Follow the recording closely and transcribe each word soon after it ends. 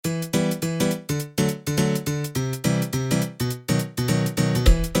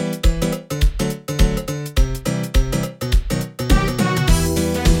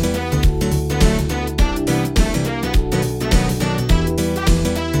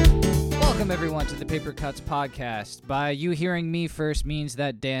everyone to the Paper Cuts podcast. By you hearing me first means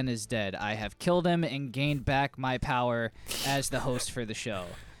that Dan is dead. I have killed him and gained back my power as the host for the show.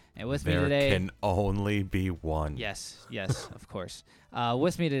 And with me today... There can only be one. Yes, of course.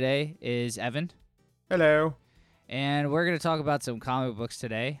 With me today is Evan. Hello. And we're going to talk about some comic books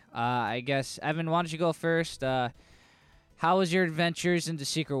today. I guess, Evan, why don't you go first? How has your adventures into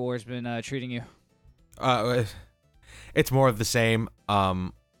Secret Wars been treating you? It's more of the same.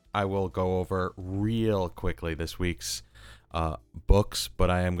 I will go over real quickly this week's books, but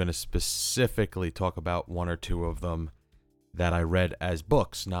I am going to specifically talk about one or two of them that I read as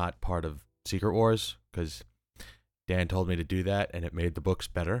books, not part of Secret Wars, because Dan told me to do that, and it made the books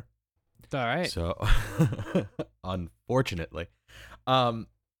better. All right. So, unfortunately.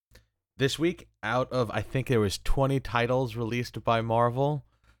 This week, out of, I think there was 20 titles released by Marvel,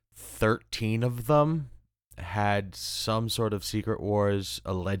 13 of them had some sort of Secret Wars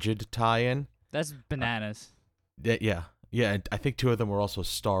alleged tie-in. That's bananas. Yeah. I think 2 of them were also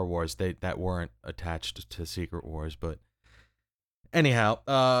Star Wars. That weren't attached to Secret Wars, but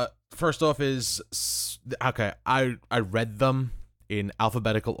anyhow, first off is okay. I read them in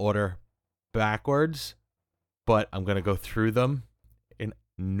alphabetical order backwards, but I'm gonna go through them in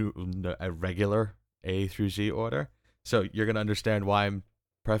a regular A through Z order. So you're gonna understand why I'm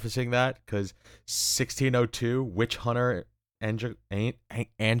prefacing that, because 1602 Witch Hunter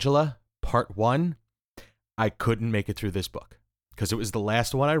Angela Part 1, I couldn't make it through this book because it was the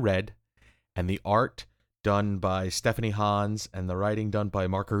last one I read, and the art done by Stephanie Hans and the writing done by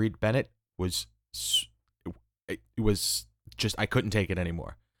Marguerite Bennett was just, I couldn't take it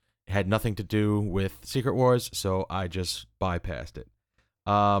anymore. It had nothing to do with Secret Wars, so I just bypassed it.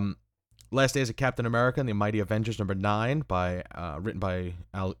 Last Days of Captain America and the Mighty Avengers #9 written by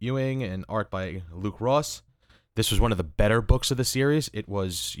Al Ewing and art by Luke Ross. This was one of the better books of the series. It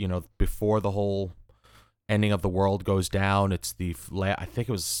was, before the whole ending of the world goes down. It's I think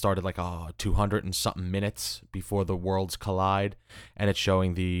it was started like 200 and something minutes before the worlds collide, and it's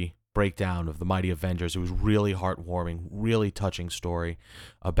showing the breakdown of the Mighty Avengers. It was really heartwarming, really touching story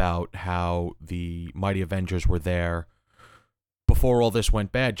about how the Mighty Avengers were there before all this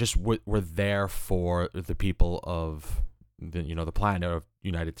went bad, just were there for the people of the planet of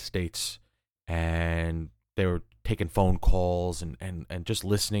United States, and they were taking phone calls and just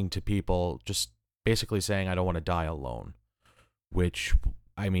listening to people, just basically saying, I don't want to die alone, which,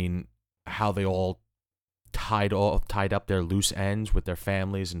 I mean, how they all tied up their loose ends with their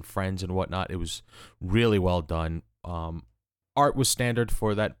families and friends and whatnot. It was really well done. Art was standard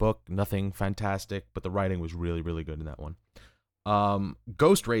for that book, nothing fantastic, but the writing was really, really good in that one.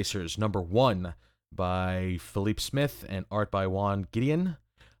 Ghost Racers #1 by Philippe Smith and art by Juan Gideon.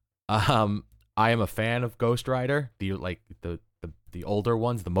 I am a fan of Ghost Rider, the older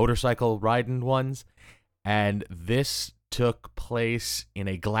ones, the motorcycle riding ones, and this took place in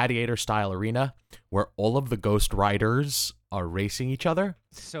a gladiator style arena where all of the Ghost Riders are racing each other.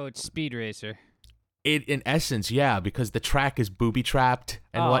 So it's Speed Racer. It, in essence, yeah, because the track is booby trapped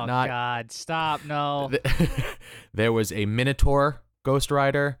and whatnot. Oh God, stop! No. There was a Minotaur Ghost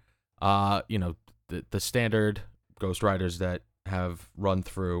Rider, the standard Ghost Riders that have run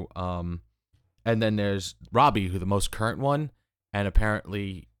through. And then there's Robbie, who the most current one, and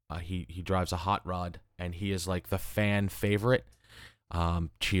apparently he drives a hot rod, and he is like the fan favorite.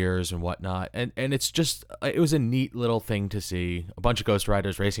 Cheers and whatnot, and it's just, it was a neat little thing to see a bunch of Ghost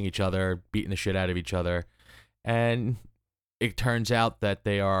Riders racing each other, beating the shit out of each other, and it turns out that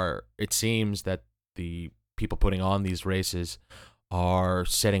it seems that the people putting on these races are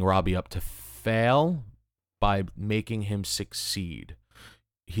setting Robbie up to fail by making him succeed.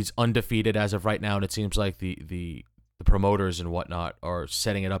 He's undefeated as of right now, and it seems like the promoters and whatnot are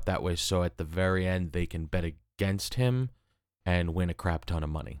setting it up that way so at the very end they can bet against him and win a crap ton of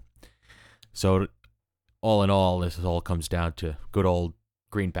money. So, all in all, this all comes down to good old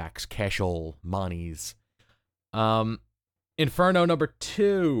greenbacks, cash-ol monies. Inferno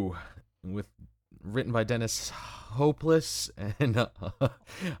 #2, written by Dennis Hopeless and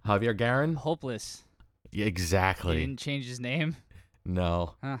Javier Garin. Hopeless. Yeah, exactly. He didn't change his name?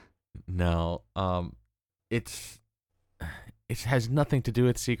 No. Huh. No. It has nothing to do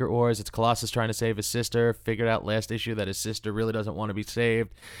with Secret Wars. It's Colossus trying to save his sister. Figured out last issue that his sister really doesn't want to be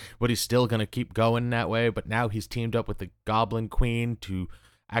saved, but he's still going to keep going that way. But now he's teamed up with the Goblin Queen to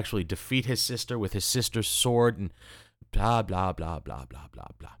actually defeat his sister with his sister's sword, and blah, blah, blah, blah, blah, blah,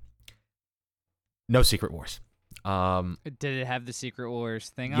 blah. No Secret Wars. Did it have the Secret Wars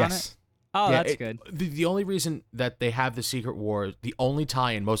thing on yes. it? Oh, Yeah, that's good. The only reason that they have the Secret Wars, the only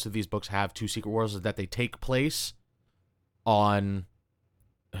tie-in most of these books have to Secret Wars, is that they take place on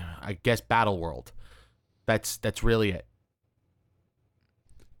I guess Battle World. That's really it.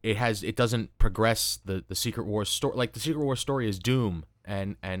 It doesn't progress the Secret Wars story. Like, the Secret Wars story is Doom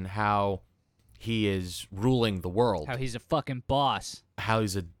and how he is ruling the world. How he's a fucking boss.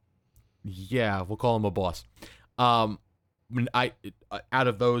 Yeah, we'll call him a boss. I out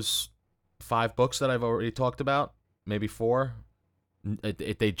of those 5 books that I've already talked about, maybe 4,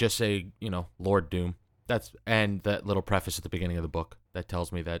 they just say, Lord Doom. And that little preface at the beginning of the book that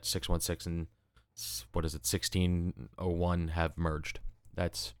tells me that 616 and 1601 have merged.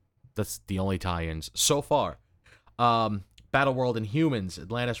 That's the only tie-ins so far. Battleworld and Humans,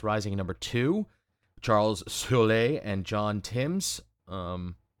 Atlantis Rising number 2, Charles Soule and John Timms.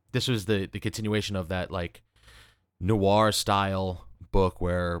 This was the continuation of that, like, noir style book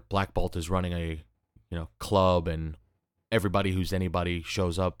where Black Bolt is running a club, and everybody who's anybody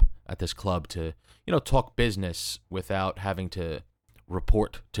shows up at this club to talk business without having to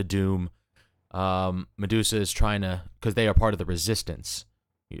report to Doom. Medusa is trying to, because they are part of the Resistance.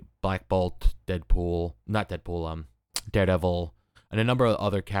 Black Bolt, Daredevil, and a number of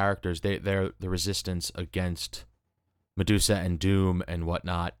other characters. They're the Resistance against Medusa and Doom and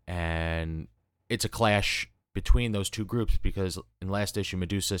whatnot, and it's a clash between those two groups because in last issue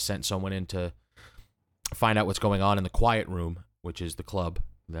Medusa sent someone in to find out what's going on in the Quiet Room, which is the club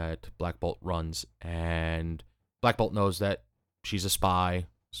that Black Bolt runs, and Black Bolt knows that she's a spy,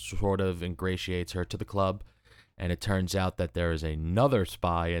 sort of ingratiates her to the club, and it turns out that there is another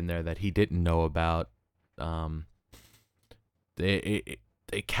spy in there that he didn't know about. They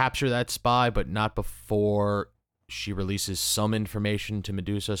capture that spy, but not before she releases some information to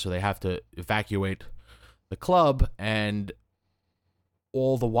Medusa, so they have to evacuate the club, and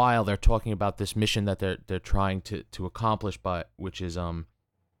all the while they're talking about this mission that they're trying to accomplish, which is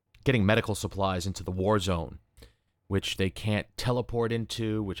getting medical supplies into the war zone, which they can't teleport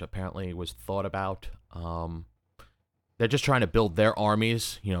into, which apparently was thought about. They're just trying to build their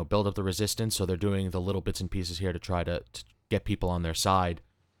armies, build up the resistance, so they're doing the little bits and pieces here to try to get people on their side.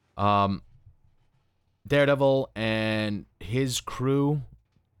 Daredevil and his crew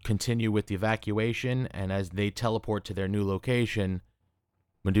continue with the evacuation, and as they teleport to their new location,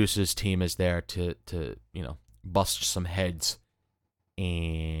 Medusa's team is there to bust some heads,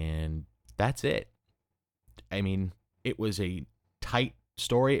 and that's it. I mean, it was a tight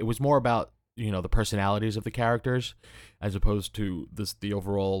story. It was more about the personalities of the characters as opposed to the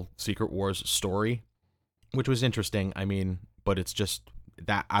overall Secret Wars story, which was interesting. I mean, but it's just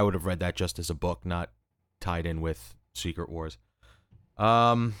that I would have read that just as a book, not tied in with Secret Wars.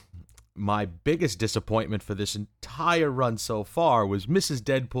 My biggest disappointment for this entire run so far was Mrs.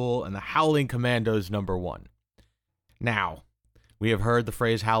 Deadpool and the Howling Commandos #1. Now, we have heard the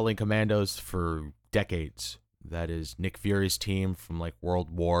phrase Howling Commandos for decades. That is Nick Fury's team from like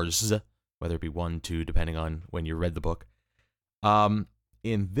World Wars, whether it be 1, 2, depending on when you read the book. In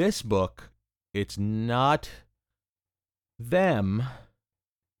this book, it's not them.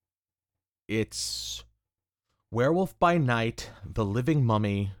 It's Werewolf by Night, The Living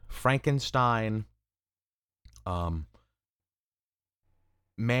Mummy, Frankenstein,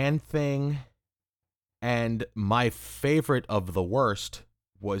 Man-Thing, and my favorite of the worst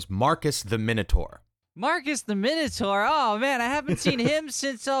was Marcus the Minotaur. Marcus the Minotaur. Oh, man, I haven't seen him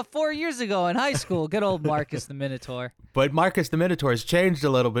since 4 years ago in high school. Good old Marcus the Minotaur. But Marcus the Minotaur has changed a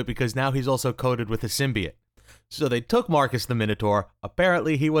little bit because now he's also coated with a symbiote. So they took Marcus the Minotaur.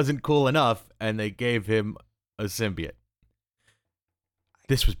 Apparently he wasn't cool enough, and they gave him a symbiote.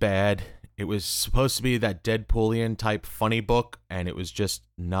 This was bad. It was supposed to be that Deadpoolian type funny book, and it was just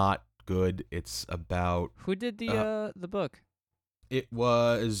not good. It's about... Who did the book? It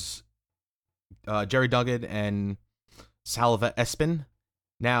was Jerry Duggan and Salva Espin.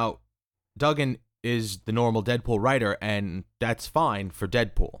 Now, Duggan is the normal Deadpool writer, and that's fine for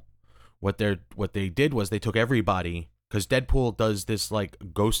Deadpool. What they did was they took everybody, because Deadpool does this like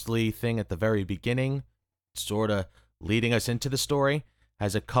ghostly thing at the very beginning, sort of leading us into the story,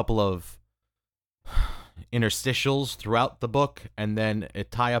 has a couple of interstitials throughout the book, and then a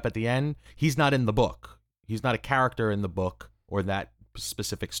tie-up at the end. He's not in the book. He's not a character in the book or that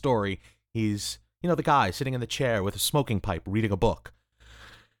specific story. He's, the guy sitting in the chair with a smoking pipe reading a book.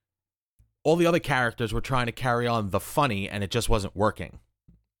 All the other characters were trying to carry on the funny, and it just wasn't working.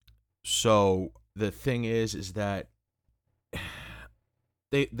 So the thing is that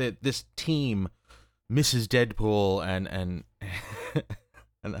this team, Mrs. Deadpool and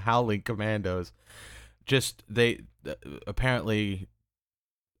and the Howling Commandos, just apparently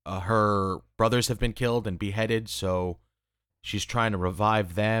her brothers have been killed and beheaded, so she's trying to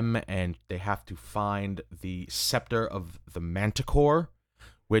revive them, and they have to find the scepter of the Manticore,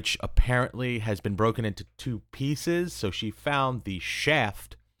 which apparently has been broken into 2 pieces. So she found the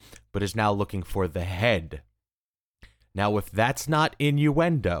shaft, but is now looking for the head. Now, if that's not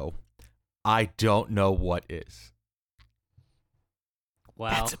innuendo, I don't know what is. Wow.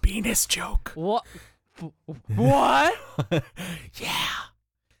 That's a penis joke. What? What? Yeah.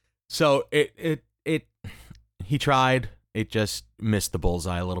 So he tried. It just missed the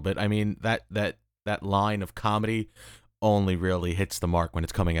bullseye a little bit. I mean, that line of comedy only really hits the mark when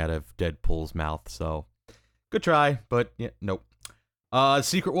it's coming out of Deadpool's mouth. So good try, but yeah, nope.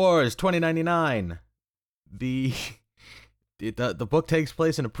 Secret Wars 2099. The book takes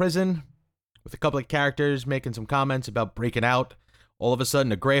place in a prison with a couple of characters making some comments about breaking out. All of a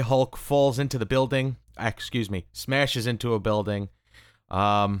sudden, a gray Hulk falls into the building. Smashes into a building.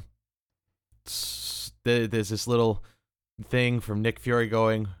 There's this little thing from Nick Fury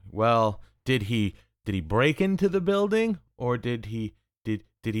going, well, did he break into the building, or did he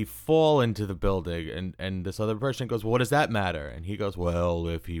fall into the building? And this other person goes, well, what does that matter? And he goes, well,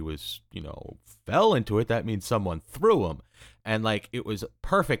 if he was, fell into it, that means someone threw him. And like, it was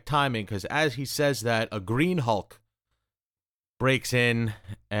perfect timing, because as he says that, a green Hulk breaks in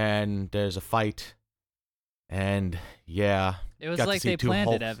and there's a fight. And yeah, it was like they planned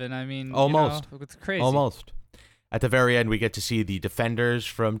Hulks. It, Evan. I mean, almost. It's crazy. Almost. At the very end, we get to see the Defenders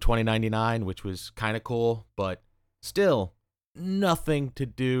from 2099, which was kind of cool, but still nothing to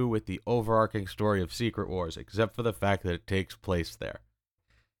do with the overarching story of Secret Wars, except for the fact that it takes place there.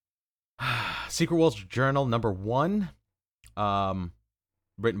 Secret Wars Journal number 1,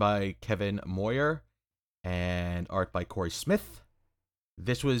 written by Kevin Moyer and art by Corey Smith.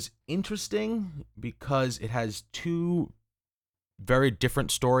 This was interesting because it has 2 very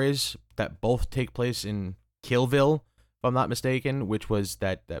different stories that both take place in Killville, if I'm not mistaken, which was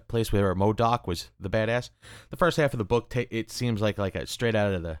that place where MODOK was the badass. The first half of the book, it seems like a straight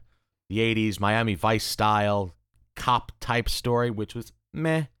out of the 80s Miami Vice style cop type story, which was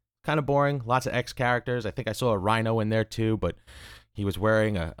meh, kind of boring. Lots of X characters. I think I saw a Rhino in there too, but he was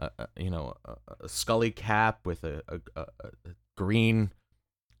wearing a Scully cap with a green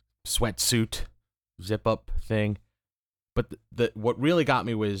sweatsuit zip up thing. But what really got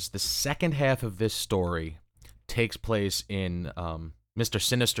me was the second half of this story takes place in Mr.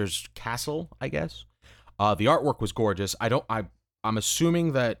 Sinister's castle, I guess. The artwork was gorgeous. I'm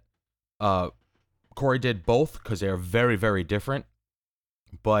assuming that Corey did both because they are very, very different.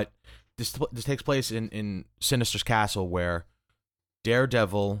 But this takes place in Sinister's castle, where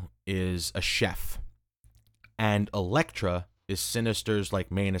Daredevil is a chef and Elektra is Sinister's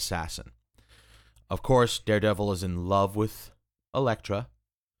main assassin. Of course, Daredevil is in love with Elektra,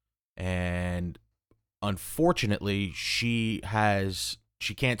 and unfortunately, she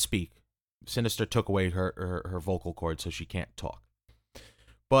can't speak. Sinister took away her vocal cord, so she can't talk.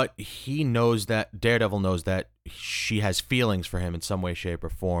 But Daredevil knows that she has feelings for him in some way, shape, or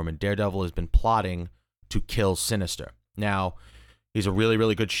form, and Daredevil has been plotting to kill Sinister. Now, he's a really,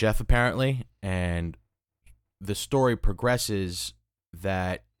 really good chef, apparently, and the story progresses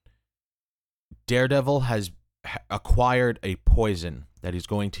that Daredevil has acquired a poison that he's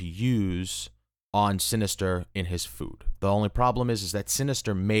going to use on Sinister in his food. The only problem is that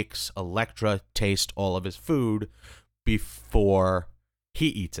Sinister makes Elektra taste all of his food before he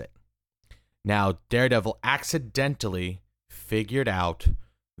eats it. Now, Daredevil accidentally figured out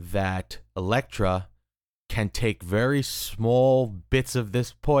that Elektra can take very small bits of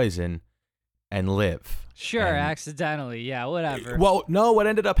this poison and live. Sure, accidentally. Yeah, whatever. Well, no, what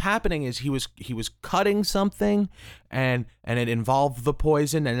ended up happening is he was cutting something and it involved the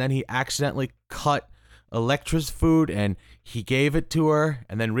poison, and then he accidentally cut Elektra's food and he gave it to her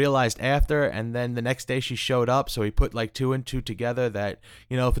and then realized after, and then the next day she showed up, so he put 2 and 2 together that,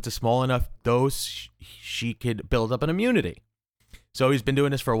 if it's a small enough dose, she could build up an immunity. So he's been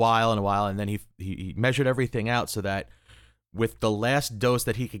doing this for a while, and then he measured everything out so that with the last dose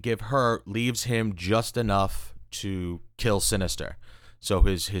that he could give her leaves him just enough to kill Sinister. So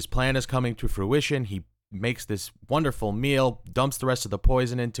his plan is coming to fruition. He makes this wonderful meal, dumps the rest of the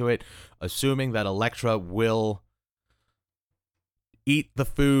poison into it, assuming that Elektra will eat the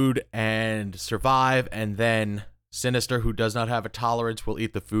food and survive, and then Sinister, who does not have a tolerance, will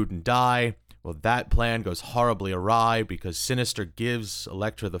eat the food and die. Well, that plan goes horribly awry because Sinister gives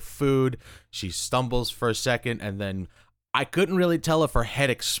Elektra the food. She stumbles for a second, and then I couldn't really tell if her head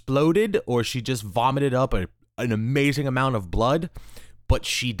exploded or she just vomited up an amazing amount of blood, but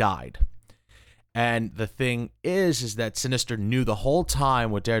she died. And the thing is that Sinister knew the whole time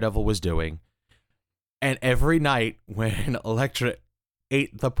what Daredevil was doing, and every night when Elektra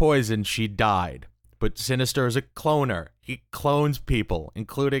ate the poison, she died. but Sinister is a cloner. He clones people,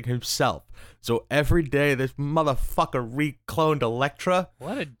 including himself. So every day, this motherfucker recloned Elektra.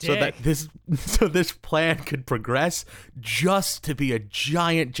 What a dick. So this plan could progress just to be a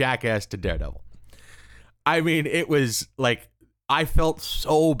giant jackass to Daredevil. I mean, it was like, I felt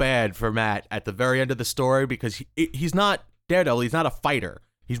so bad for Matt at the very end of the story because he's not Daredevil. He's not a fighter.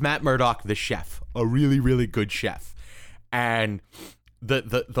 He's Matt Murdock, the chef, a really, really good chef. And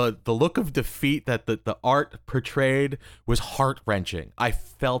the look of defeat that the art portrayed was heart-wrenching. I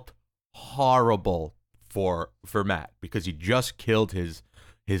felt horrible for Matt because he just killed his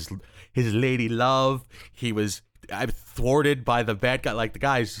lady love. He was thwarted by the bad guy. Like, the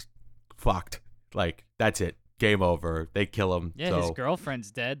guy's fucked. Like, that's it. Game over. They kill him. Yeah, so. His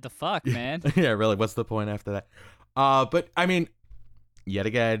girlfriend's dead. The fuck, man. Yeah, really. What's the point after that? But I mean, yet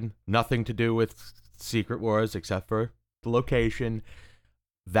again, nothing to do with Secret Wars except for the location.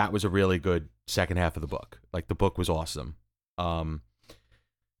 That was a really good second half of the book. Like, the book was awesome.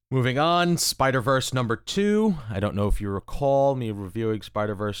 Moving on, Spider-Verse number 2. I don't know if you recall me reviewing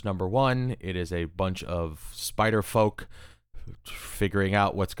Spider-Verse number 1. It is a bunch of spider folk figuring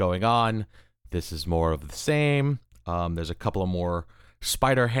out what's going on. This is more of the same. There's a couple of more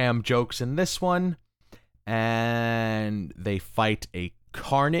Spider-Ham jokes in this one. And they fight a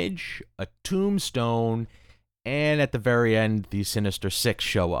Carnage, a Tombstone, and at the very end, the Sinister Six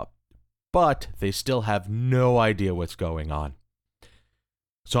show up. But they still have no idea what's going on.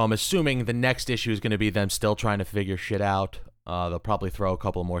 So I'm assuming the next issue is going to be them still trying to figure shit out. They'll probably throw a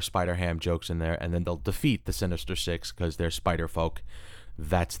couple more Spider-Ham jokes in there, and then they'll defeat the Sinister Six because they're spider folk.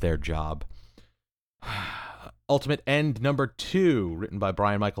 That's their job. Ultimate End number 2, written by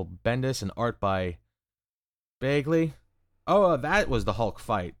Brian Michael Bendis and art by Bagley. Oh, that was the Hulk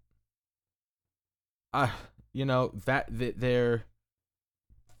fight. Their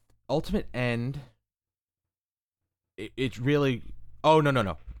Ultimate End. It's really. Oh,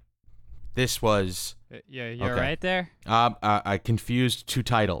 no. This was. Yeah, you're okay. Right there. I confused two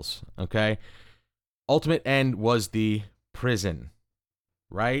titles. Okay, Ultimate End was the prison,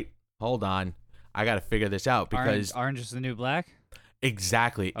 right? Hold on, I gotta figure this out because Orange is the New Black.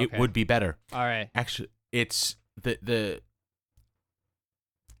 Exactly, okay. It would be better. All right. Actually, it's the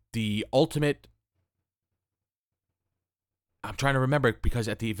Ultimate. I'm trying to remember because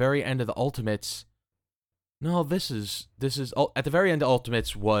at the very end of the Ultimates. No, this is at the very end of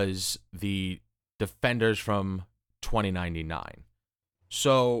Ultimates was the Defenders from 2099.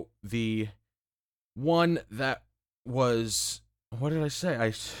 So the one that was, what did I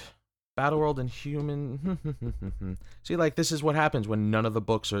say? Battleworld and Human. See, like, this is what happens when none of the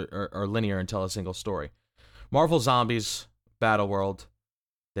books are linear and tell a single story. Marvel Zombies, Battleworld.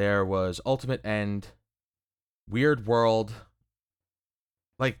 There was Ultimate End, Weird World.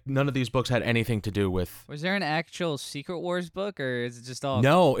 Like, none of these books had anything to do with. Was there an actual Secret Wars book, or is it just all?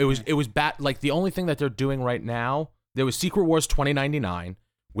 No, it was like the only thing that they're doing right now. There was Secret Wars 2099,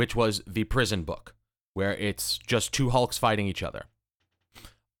 which was the prison book, where it's just two Hulks fighting each other.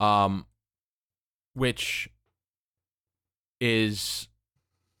 Which is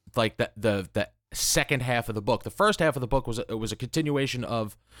like the second half of the book. The first half of the book was a continuation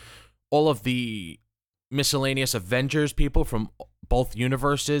of all of the miscellaneous Avengers people from both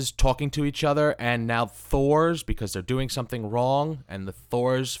universes talking to each other, and now Thor's, because they're doing something wrong, and the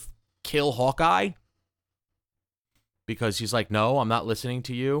Thor's kill Hawkeye because he's like, no, I'm not listening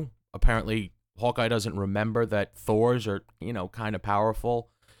to you. Apparently Hawkeye doesn't remember that Thor's are, kind of powerful.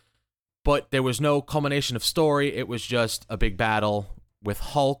 But there was no culmination of story. It was just a big battle with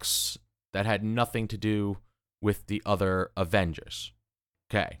Hulks that had nothing to do with the other Avengers.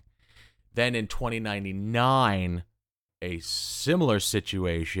 Okay. Then in 2099, a similar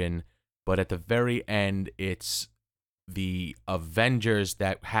situation, but at the very end, it's the Avengers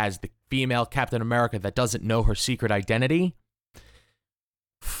that has the female Captain America that doesn't know her secret identity,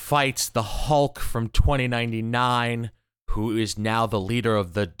 fights the Hulk from 2099, who is now the leader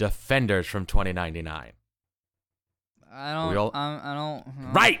of the Defenders from 2099. I don't.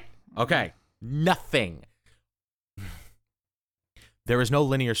 Right. Okay. Nothing. There is no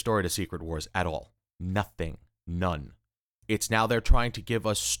linear story to Secret Wars at all. Nothing. None. It's now they're trying to give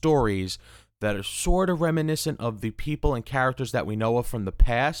us stories that are sort of reminiscent of the people and characters that we know of from the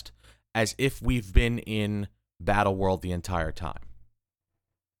past, as if we've been in Battleworld the entire time.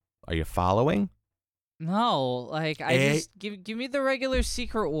 Are you following? No, like, just give me the regular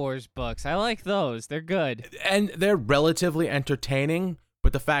Secret Wars books. I like those. They're good. And they're relatively entertaining,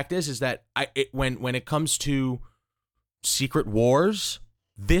 but the fact is that when it comes to Secret Wars,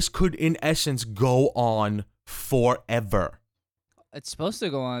 this could in essence go on forever. It's supposed to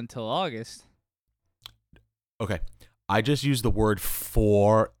go on until August. Okay. I just use the word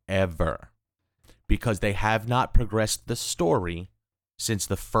forever because they have not progressed the story since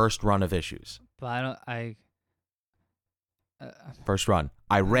the first run of issues. But I don't. First run.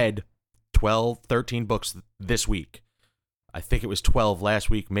 I read 12, 13 books this week. I think it was 12 last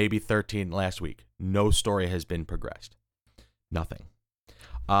week, maybe 13 last week. No story has been progressed. Nothing.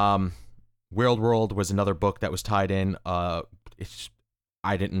 World was another book that was tied in. It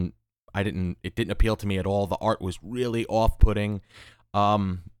didn't appeal to me at all. The art was really off-putting.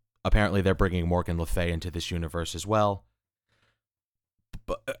 Apparently they're bringing Morgan Le Fay into this universe as well.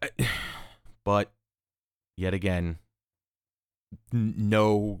 But yet again,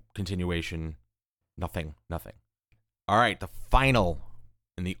 no continuation, nothing. All right, the final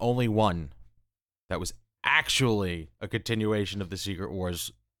and the only one that was actually a continuation of the Secret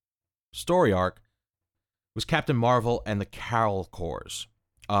Wars story arc was Captain Marvel and the Carol Corps.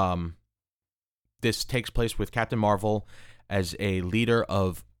 This takes place with Captain Marvel as a leader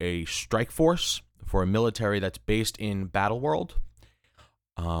of a strike force for a military that's based in Battleworld.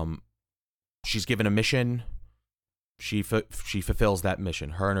 She's given a mission. She fulfills that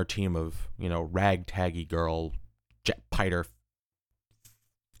mission. Her and her team of, ragtaggy girl jet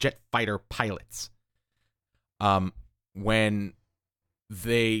fighter pilots. When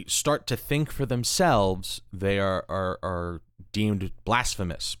they start to think for themselves, they are deemed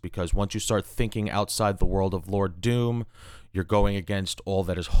blasphemous, because once you start thinking outside the world of Lord Doom, you're going against all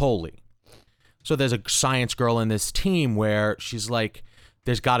that is holy. So there's a science girl in this team where she's like,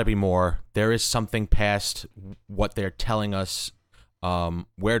 there's got to be more. There is something past what they're telling us.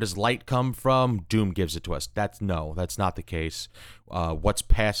 Where does light come from? Doom gives it to us. That's not the case. What's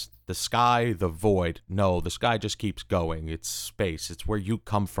past the sky? The void. No, the sky just keeps going. It's space. It's where you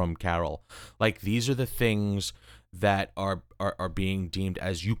come from, Carol. Like, these are the things that are being deemed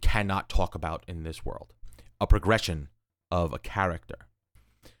as you cannot talk about in this world. A progression of a character.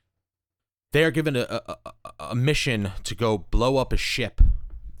 They are given a mission to go blow up a ship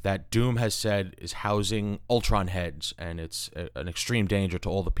that Doom has said is housing Ultron heads, and it's an extreme danger to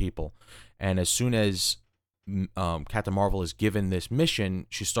all the people. And as soon as Captain Marvel is given this mission,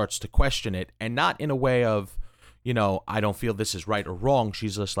 she starts to question it, and not in a way of, I don't feel this is right or wrong.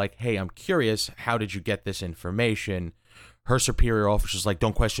 She's just like, hey, I'm curious. How did you get this information? Her superior officer's like,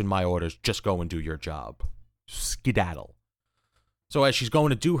 don't question my orders. Just go and do your job. Skedaddle. So as she's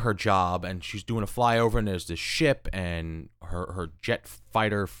going to do her job, and she's doing a flyover, and there's this ship, and her jet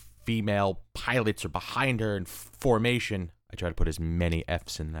fighter female pilots are behind her in formation. I try to put as many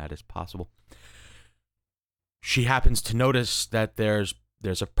F's in that as possible. She happens to notice that there's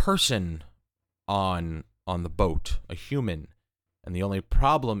a person on the boat, a human, and the only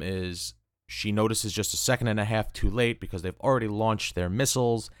problem is she notices just a second and a half too late, because they've already launched their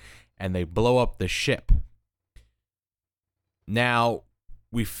missiles, and they blow up the ship. Now,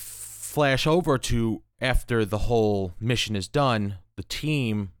 we flash over to after the whole mission is done, the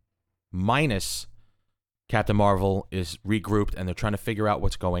team, minus Captain Marvel, is regrouped, and they're trying to figure out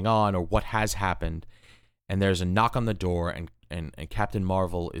what's going on or what has happened. And there's a knock on the door, and Captain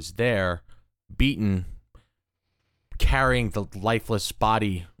Marvel is there, beaten, carrying the lifeless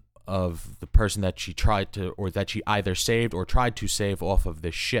body of the person that she either saved or tried to save off of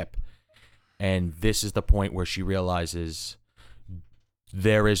this ship. And this is the point where she realizes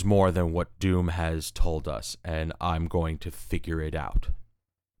there is more than what Doom has told us, and I'm going to figure it out.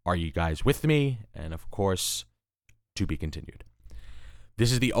 Are you guys with me? And of course, to be continued.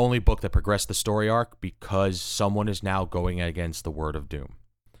 This is the only book that progressed the story arc because someone is now going against the word of Doom.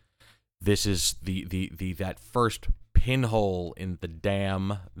 This is that first pinhole in the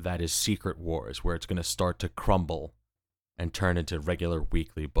dam that is Secret Wars, where it's going to start to crumble and turn into regular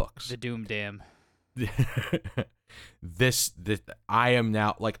weekly books. The Doom Dam. This I am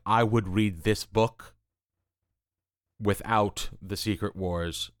now, like, I would read this book without the Secret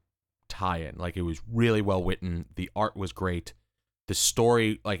Wars tie-in. Like, it was really well written. The art was great. The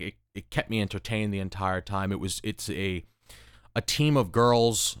story, like, it kept me entertained the entire time. It's a team of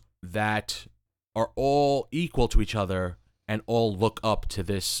girls that are all equal to each other and all look up to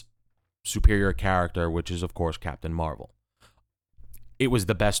this superior character, which is, of course, Captain Marvel. It was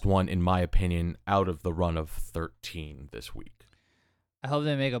the best one, in my opinion, out of the run of 13 this week. I hope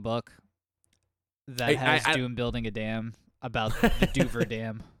they make a book that has Doom building a dam about the Dover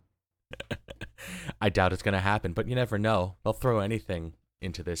Dam. I doubt it's going to happen, but you never know. They'll throw anything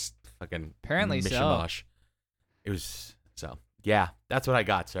into this fucking apparently mishmash. It was so. Yeah, that's what I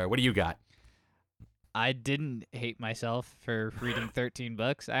got, sir. What do you got? I didn't hate myself for reading 13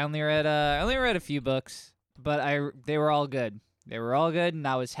 books. I only read a few books, but they were all good. They were all good, and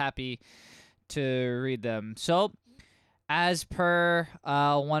I was happy to read them. So, as per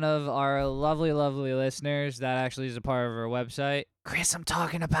one of our lovely, lovely listeners that actually is a part of our website, Chris, I'm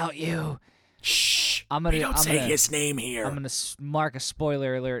talking about you. Shh. I'm We don't say his name here. I'm gonna mark a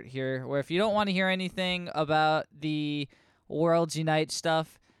spoiler alert here, where if you don't want to hear anything about the Worlds Unite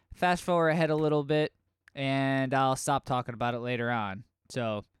stuff, fast forward ahead a little bit, and I'll stop talking about it later on.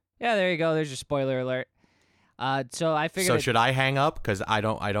 So yeah, there you go. There's your spoiler alert. So I figured. So should I hang up? Because I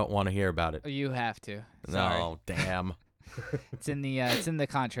don't want to hear about it. You have to. Sorry. No, damn. It's in the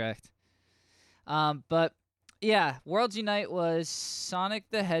contract. But yeah, Worlds Unite was Sonic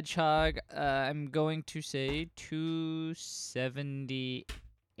the Hedgehog. I'm going to say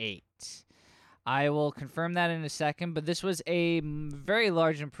 278. I will confirm that in a second, but this was a very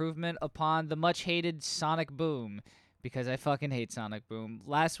large improvement upon the much hated Sonic Boom, because I fucking hate Sonic Boom.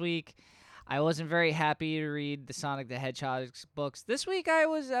 Last week, I wasn't very happy to read the Sonic the Hedgehog books. This week, I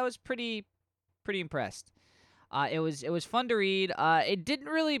was pretty impressed. It was fun to read. It didn't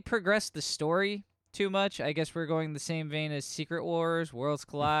really progress the story too much. I guess we're going the same vein as Secret Wars, Worlds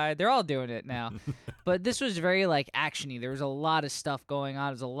Collide. They're all doing it now. But this was very actiony. There was a lot of stuff going on.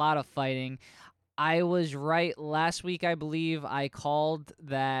 There was a lot of fighting. I was right last week, I believe. I called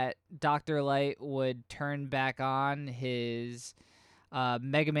that Dr. Light would turn back on his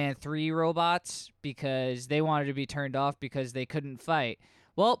Mega Man 3 robots because they wanted to be turned off because they couldn't fight.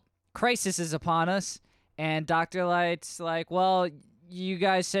 Well, Crisis is upon us, and Dr. Light's like, well, you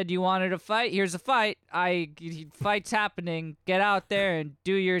guys said you wanted to fight. Here's a fight. Fight's happening. Get out there and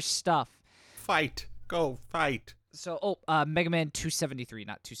do your stuff. Fight. Go fight. So, Mega Man 273,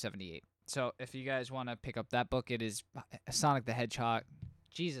 not 278. So if you guys want to pick up that book, it is Sonic the Hedgehog.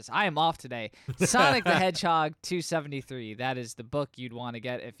 Jesus, I am off today. Sonic the Hedgehog 273. That is the book you'd want to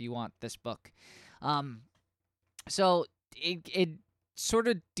get if you want this book. So it sort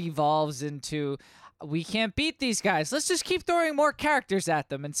of devolves into, we can't beat these guys. Let's just keep throwing more characters at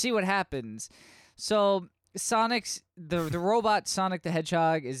them and see what happens. So the robot Sonic the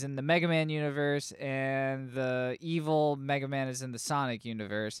Hedgehog is in the Mega Man universe, and the evil Mega Man is in the Sonic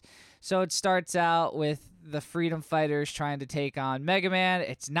universe. So it starts out with the Freedom Fighters trying to take on Mega Man.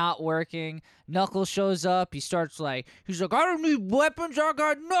 It's not working. Knuckles shows up. He's like, I don't need weapons. I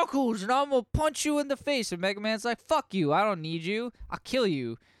got Knuckles, and I'm gonna punch you in the face. And Mega Man's like, fuck you. I don't need you. I'll kill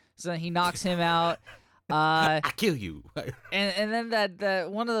you. So then he knocks him out. I kill you. and then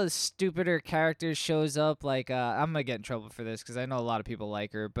that one of those stupider characters shows up. I'm gonna get in trouble for this because I know a lot of people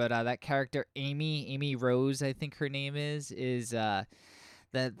like her, but that character Amy Rose, I think her name is that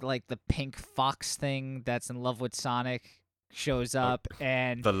the pink fox thing that's in love with Sonic shows up,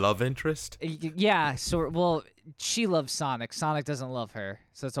 and the love interest. Yeah, she loves Sonic. Sonic doesn't love her,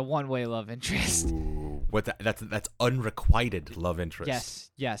 so it's a one-way love interest. Ooh, that's unrequited love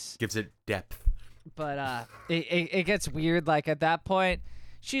interest. Yes. Gives it depth. But it gets weird. At that point,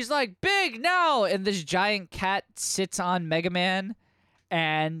 she's like, big now! And this giant cat sits on Mega Man,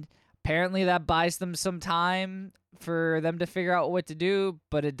 and apparently that buys them some time for them to figure out what to do,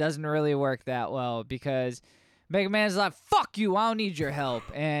 but it doesn't really work that well because Mega Man's like, fuck you, I don't need your help.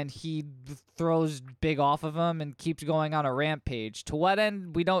 And he throws Big off of him and keeps going on a rampage. To what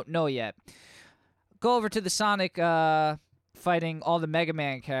end, we don't know yet. Go over to the Sonic fighting all the Mega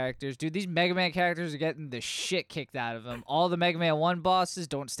Man characters. Dude, these Mega Man characters are getting the shit kicked out of them. All the Mega Man 1 bosses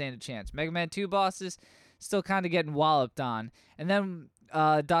don't stand a chance. Mega Man 2 bosses still kind of getting walloped on. And then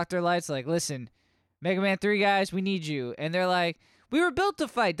Dr. Light's like, listen, Mega Man 3 guys, we need you. And they're like, we were built to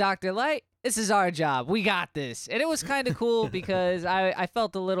fight, Dr. Light. This is our job. We got this. And it was kind of cool because I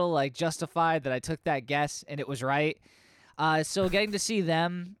felt a little justified that I took that guess and it was right. So getting to see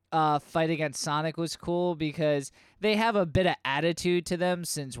them fight against Sonic was cool because they have a bit of attitude to them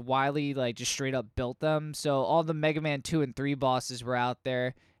since Wily just straight up built them. So all the Mega Man 2 and 3 bosses were out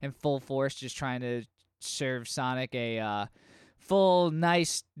there in full force just trying to serve Sonic a full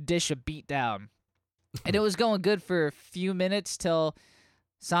nice dish of beatdown. And it was going good for a few minutes till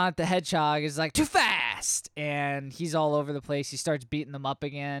Sonic the Hedgehog is like, too fast! And he's all over the place. He starts beating them up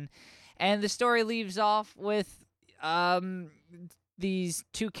again. And the story leaves off with these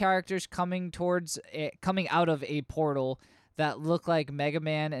two characters coming out of a portal that look like Mega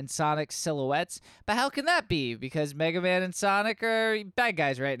Man and Sonic silhouettes. But how can that be? Because Mega Man and Sonic are bad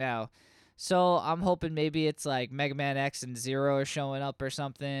guys right now. So I'm hoping maybe it's Mega Man X and Zero are showing up or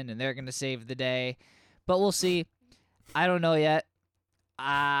something, and they're going to save the day. But we'll see. I don't know yet.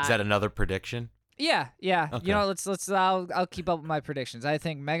 Is that another prediction? Yeah. Okay. I'll keep up with my predictions. I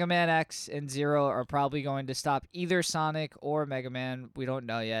think Mega Man X and Zero are probably going to stop either Sonic or Mega Man. We don't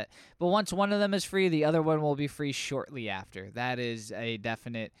know yet. But once one of them is free, the other one will be free shortly after. That is a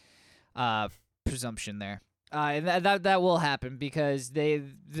definite presumption there. And that will happen because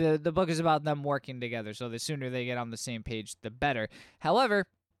the book is about them working together. So the sooner they get on the same page, the better. However,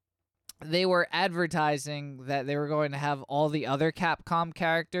 they were advertising that they were going to have all the other Capcom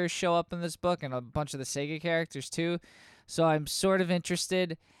characters show up in this book and a bunch of the Sega characters too. So I'm sort of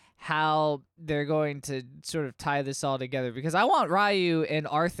interested how they're going to sort of tie this all together because I want Ryu and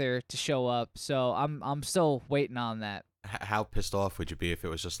Arthur to show up. So I'm still waiting on that. How pissed off would you be if it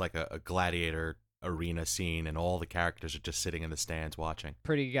was just like a gladiator arena scene and all the characters are just sitting in the stands watching?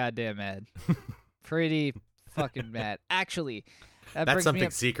 Pretty goddamn mad. Pretty fucking mad. Actually, that's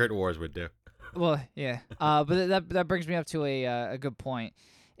something Secret Wars would do. Well, yeah. But that brings me up to a good point.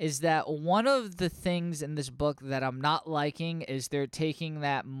 Is that one of the things in this book that I'm not liking is they're taking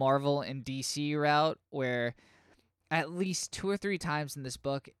that Marvel and DC route where at least 2 or 3 times in this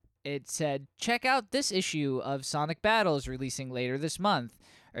book it said, check out this issue of Sonic Battles releasing later this month,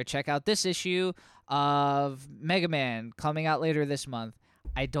 or check out this issue of Mega Man coming out later this month.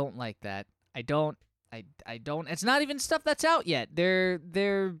 I don't like that. I don't. It's not even stuff that's out yet.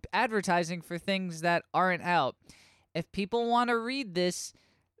 They're advertising for things that aren't out. If people want to read this,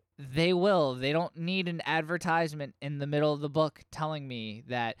 they will. They don't need an advertisement in the middle of the book telling me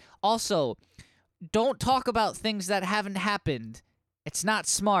that. Also, don't talk about things that haven't happened. It's not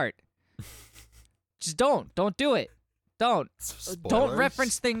smart. Just don't. Don't do it. Don't. Spoilers. Don't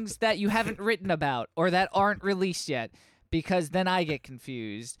reference things that you haven't written about or that aren't released yet, because then I get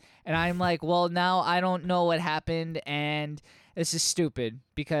confused. And I'm like, well, now I don't know what happened, and this is stupid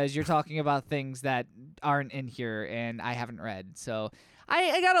because you're talking about things that aren't in here and I haven't read. So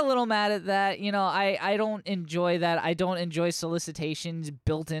I got a little mad at that. You know, I don't enjoy that. I don't enjoy solicitations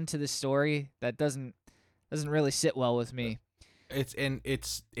built into the story. That doesn't really sit well with me. It's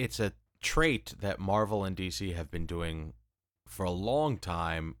a trait that Marvel and DC have been doing for a long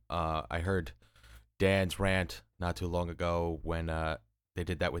time. I heard Dan's rant not too long ago when they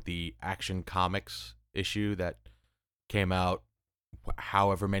did that with the Action Comics issue that came out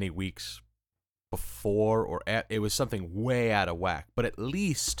however many weeks before, or it was something way out of whack. But at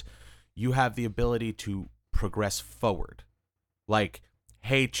least you have the ability to progress forward. Like,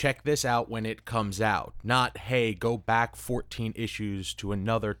 hey, check this out when it comes out. Not, hey, go back 14 issues to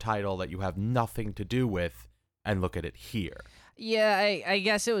another title that you have nothing to do with and look at it here. Yeah, I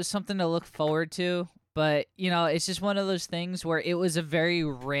guess it was something to look forward to. But, you know, it's just one of those things where it was a very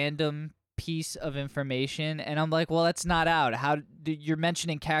random piece of information, and I'm like, well, that's not out. You're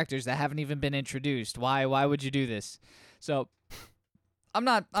mentioning characters that haven't even been introduced. Why would you do this? So I'm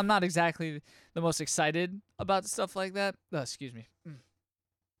not exactly the most excited about stuff like that. Oh, excuse me.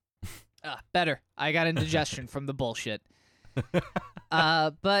 Better. I got indigestion from the bullshit.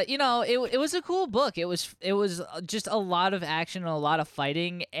 But you know, it was a cool book. It was just a lot of action and a lot of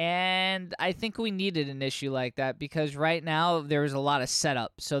fighting, and I think we needed an issue like that because right now there was a lot of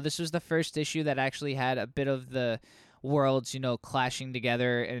setup. So this was the first issue that actually had a bit of the worlds, you know, clashing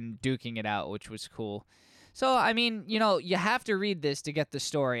together and duking it out, which was cool. So I mean, you know, you have to read this to get the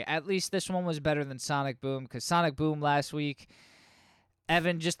story. At least this one was better than Sonic Boom, because Sonic Boom last week,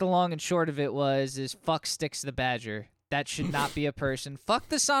 Evan, just the long and short of it is fuck Styx the Badger. That should not be a person. Fuck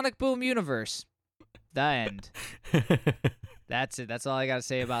the Sonic Boom universe. The end. That's it. That's all I got to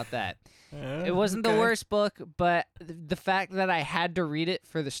say about that. It wasn't the worst book, but the fact that I had to read it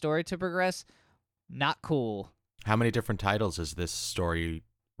for the story to progress, not cool. How many different titles is this story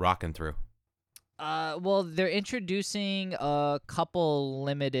rocking through? Well, they're introducing a couple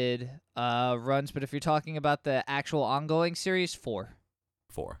limited runs, but if you're talking about the actual ongoing series, 4.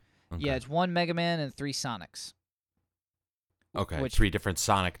 4. Okay. Yeah, it's 1 Mega Man and 3 Sonics. Okay, 3 different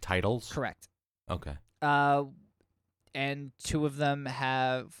Sonic titles? Correct. Okay. And 2 of them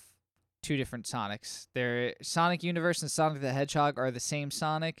have 2 different Sonics. Their Sonic Universe and Sonic the Hedgehog are the same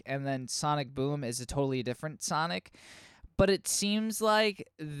Sonic, and then Sonic Boom is a totally different Sonic. But it seems like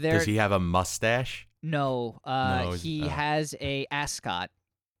they're... Does he have a mustache? No, he has a ascot.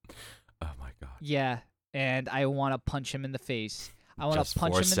 Oh my god. Yeah, and I want to punch him in the face. I want Just to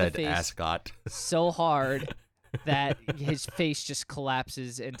punch him in the face ascot. so hard that his face just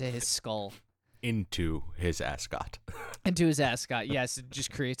collapses into his skull. Into his ascot. Into his ascot, yes. It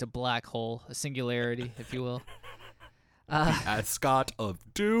just creates a black hole, a singularity, if you will. The ascot of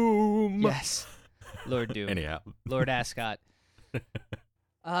doom. Yes. Lord Doom. Anyhow. Lord Ascot.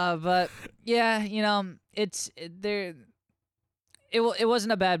 But yeah, you know, it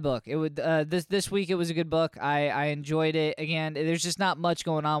wasn't a bad book. It would this week it was a good book. I enjoyed it. Again, there's just not much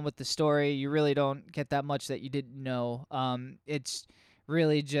going on with the story. You really don't get that much that you didn't know. It's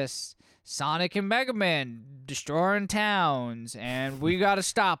really just Sonic and Mega Man destroying towns, and we gotta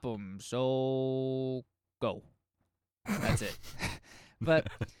stop them. So go. That's it. But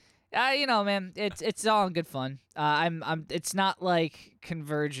man, it's all in good fun. It's not like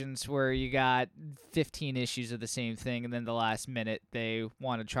Convergence where you got 15 issues of the same thing, and then the last minute they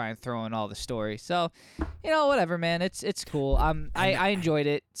want to try and throw in all the story. So, whatever, man. It's cool. I enjoyed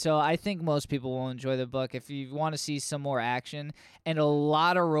it. So I think most people will enjoy the book. If you want to see some more action and a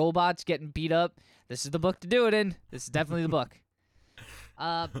lot of robots getting beat up, this is the book to do it in. This is definitely the book.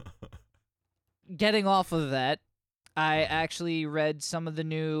 Getting off of that, I actually read some of the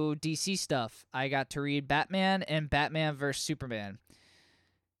new DC stuff. I got to read Batman and Batman vs Superman.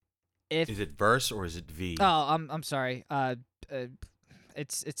 Is it verse or is it V? Oh, I'm sorry.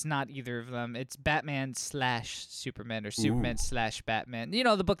 It's not either of them. It's Batman / Superman or Superman / Batman.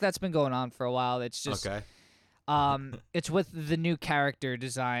 The book that's been going on for a while. It's just okay. It's with the new character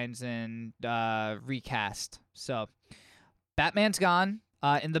designs and recast. So, Batman's gone.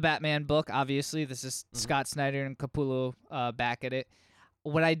 In the Batman book, obviously, this is Scott Snyder and Capullo back at it.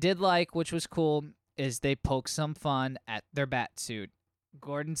 What I did like, which was cool, is they poke some fun at their bat suit.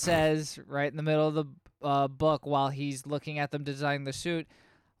 Gordon says right in the middle of the book, while he's looking at them designing the suit,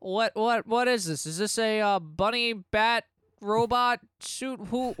 "What is this? Is this a bunny bat robot suit?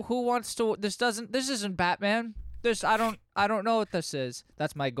 Who wants to? This isn't Batman. I don't know what this is."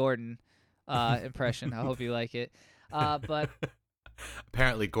 That's my Gordon impression. I hope you like it. But.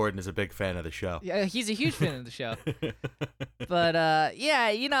 Apparently, Gordon is a big fan of the show. Yeah, he's a huge fan of the show. But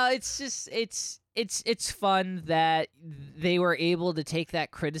it's just it's fun that they were able to take that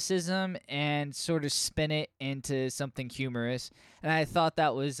criticism and sort of spin it into something humorous, and I thought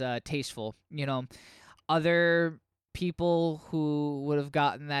that was tasteful. Other people who would have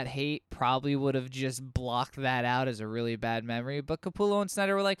gotten that hate probably would have just blocked that out as a really bad memory, but Capullo and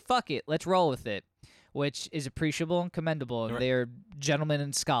Snyder were like, "Fuck it, let's roll with it." Which is appreciable and commendable, and they are gentlemen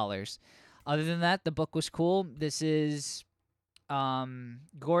and scholars. Other than that, the book was cool. This is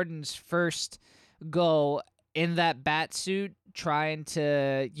Gordon's first go in that bat suit, trying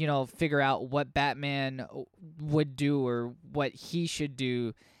to, figure out what Batman would do or what he should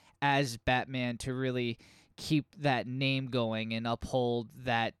do as Batman to really keep that name going and uphold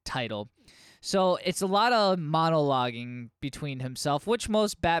that title. So it's a lot of monologuing between himself, which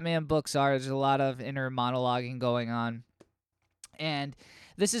most Batman books are. There's a lot of inner monologuing going on. And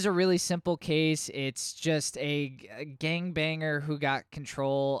this is a really simple case. It's just a gangbanger who got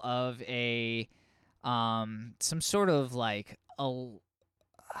control of a some sort of like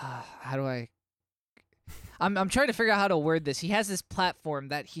how do I I'm trying to figure out how to word this. He has this platform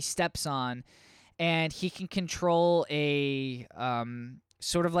that he steps on, and he can control a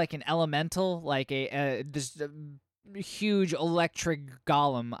sort of like an elemental, like this huge electric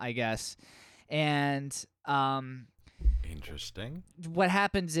golem, I guess. And interesting. What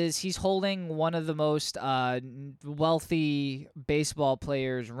happens is he's holding one of the most wealthy baseball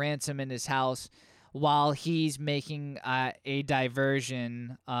players ransom in his house while he's making a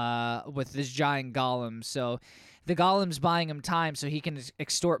diversion with this giant golem. So the golem's buying him time so he can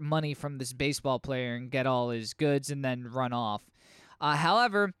extort money from this baseball player and get all his goods and then run off.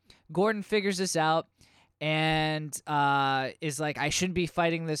 However, Gordon figures this out and is like, I shouldn't be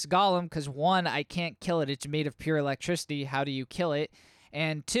fighting this golem because, one, I can't kill it. It's made of pure electricity. How do you kill it?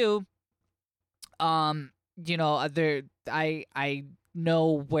 And two, I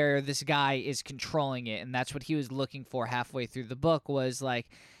know where this guy is controlling it, and that's what he was looking for halfway through the book was like,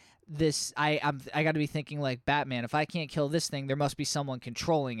 this I got to be thinking like Batman. If I can't kill this thing, there must be someone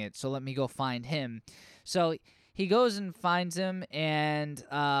controlling it. So let me go find him. So he goes and finds him, and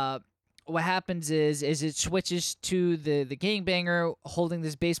what happens is it switches to the gangbanger holding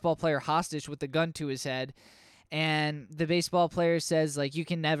this baseball player hostage with the gun to his head, and the baseball player says, like, you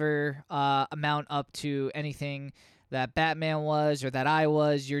can never amount up to anything that Batman was or that I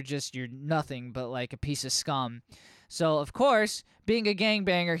was. You're nothing but like a piece of scum. So, of course, being a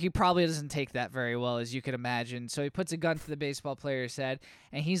gangbanger, he probably doesn't take that very well, as you could imagine. So he puts a gun to the baseball player's head,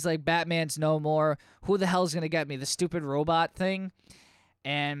 and he's like, Batman's no more. Who the hell's going to get me? The stupid robot thing?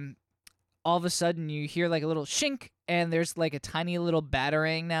 And all of a sudden, you hear like a little shink, and there's like a tiny little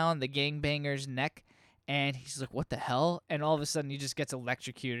batarang now on the gangbanger's neck. And he's like, what the hell? And all of a sudden, he just gets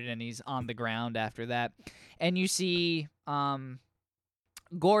electrocuted, and he's on the ground after that. And you see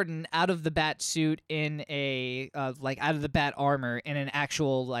Gordon out of the bat suit in a out of the bat armor in an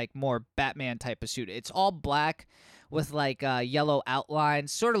actual like more Batman type of suit. It's all black with like yellow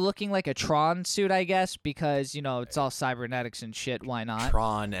outlines, sort of looking like a Tron suit, I guess, because it's all cybernetics and shit. Why not?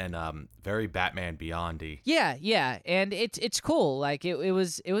 Tron and very Batman Beyond-y. Yeah, and it's cool. Like it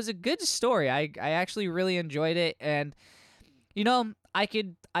was a good story. I actually really enjoyed it, and I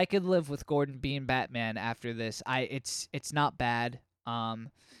could live with Gordon being Batman after this. It's not bad. And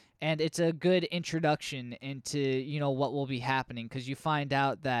it's a good introduction into what will be happening, because you find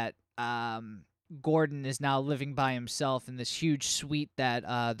out that Gordon is now living by himself in this huge suite that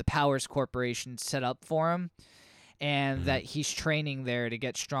the Powers Corporation set up for him, and that he's training there to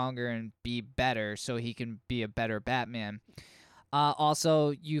get stronger and be better so he can be a better Batman.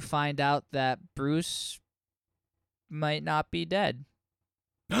 Also, you find out that Bruce might not be dead.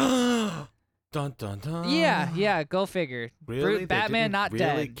 Dun dun dun. Yeah, go figure. Really? Batman not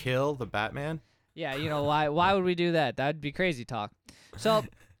dead. Really kill the Batman? Yeah, why would we do that? That'd be crazy talk. So,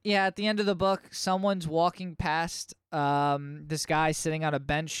 yeah, at the end of the book, someone's walking past this guy sitting on a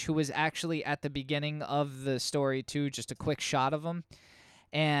bench who was actually at the beginning of the story too, just a quick shot of him.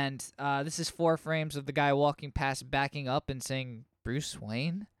 And this is 4 frames of the guy walking past, backing up and saying, "Bruce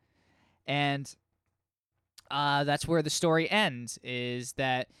Wayne?" And that's where the story ends, is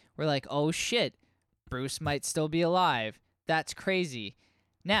that we're like, oh shit, Bruce might still be alive. That's crazy.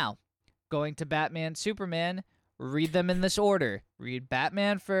 Now, going to Batman, Superman, read them in this order. Read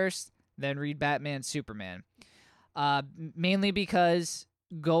Batman first, then read Batman, Superman. Mainly because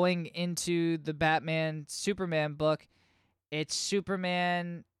going into the Batman, Superman book, it's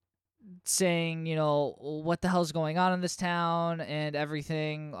Superman saying, what the hell's going on in this town and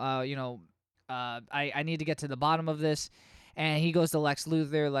everything, I need to get to the bottom of this. And he goes to Lex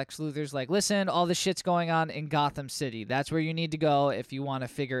Luthor. Lex Luthor's like, listen, all this shit's going on in Gotham City. That's where you need to go if you want to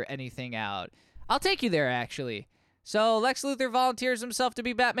figure anything out. I'll take you there, actually. So Lex Luthor volunteers himself to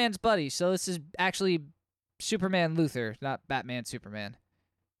be Batman's buddy. So this is actually Superman Luthor, not Batman Superman.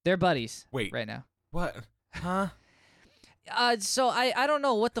 They're buddies. Wait. Right now. What? Huh? So I don't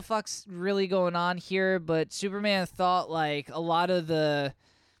know what the fuck's really going on here, but Superman thought like a lot of the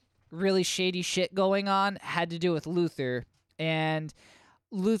really shady shit going on had to do with Luthor. And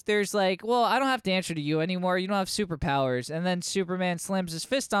Luthor's like, well, I don't have to answer to you anymore. You don't have superpowers. And then Superman slams his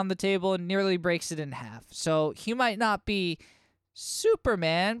fist on the table and nearly breaks it in half. So he might not be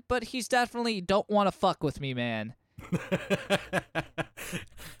Superman, but he's definitely don't want to fuck with me, man.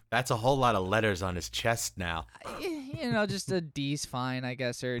 That's a whole lot of letters on his chest now. Just a D's fine, I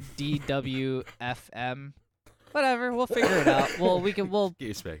guess, or DWFM. Whatever, we'll figure it out. We'll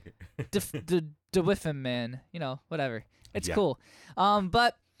Keep speaking. DeWiffin man, whatever. It's cool.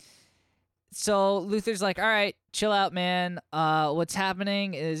 But so Luthor's like, all right, chill out, man. What's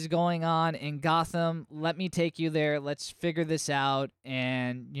happening is going on in Gotham. Let me take you there. Let's figure this out,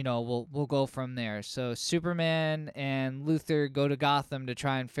 and we'll go from there. So Superman and Luthor go to Gotham to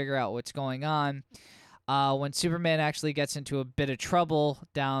try and figure out what's going on. When Superman actually gets into a bit of trouble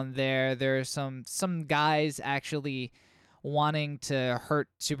down there, there's some guys actually wanting to hurt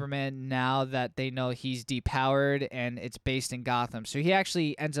Superman now that they know he's depowered, and it's based in Gotham. So he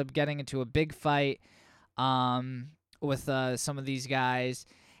actually ends up getting into a big fight with some of these guys,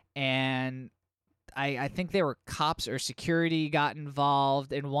 and I think they were cops or security got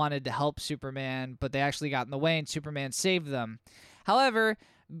involved and wanted to help Superman, but they actually got in the way, and Superman saved them. However,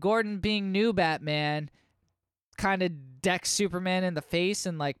 Gordon, being new Batman, kind of decks Superman in the face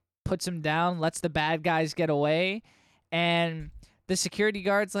and like puts him down, lets the bad guys get away, and the security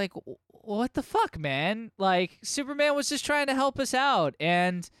guard's like, what the fuck, man? Like, Superman was just trying to help us out,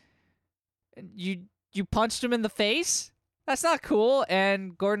 and you punched him in the face? That's not cool.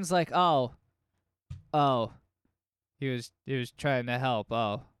 And Gordon's like, oh, he was trying to help.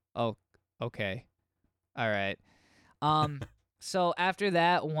 Oh, okay, all right. So after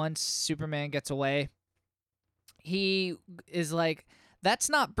that, once Superman gets away, he is like, that's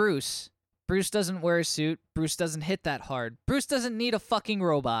not Bruce. Bruce doesn't wear a suit. Bruce doesn't hit that hard. Bruce doesn't need a fucking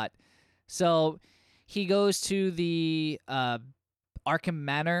robot. So he goes to the Arkham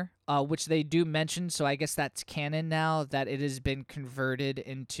Manor, which they do mention, so I guess that's canon now, that it has been converted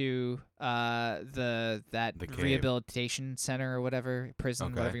into the rehabilitation center or whatever,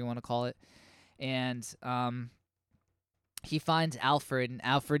 prison, whatever you want to call it. And he finds Alfred, and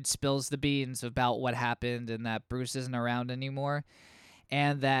Alfred spills the beans about what happened and that Bruce isn't around anymore.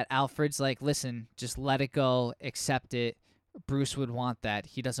 And that Alfred's like, listen, just let it go, accept it. Bruce would want that.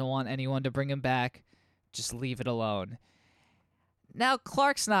 He doesn't want anyone to bring him back. Just leave it alone. Now,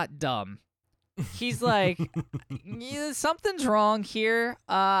 Clark's not dumb. he's like, "Yeah, something's wrong here.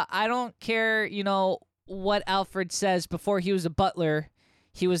 I don't care, what Alfred says. Before he was a butler,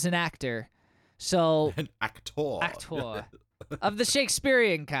 he was an actor. So An actor. actor of the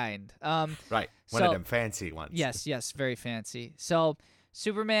Shakespearean kind. Right. One of them fancy ones. Yes, very fancy. So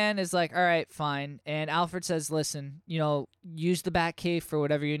Superman is like, all right, fine. And Alfred says, listen, use the Batcave for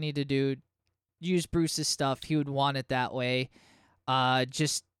whatever you need to do. Use Bruce's stuff. He would want it that way.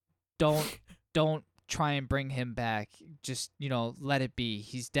 Just don't try and bring him back. Just, let it be.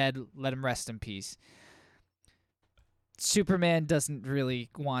 He's dead. Let him rest in peace. Superman doesn't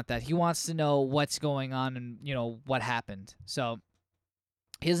really want that. He wants to know what's going on and, what happened. So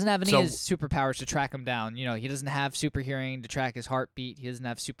he doesn't have any of his superpowers to track him down. He doesn't have super hearing to track his heartbeat. He doesn't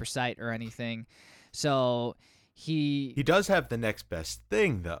have super sight or anything. So he does have the next best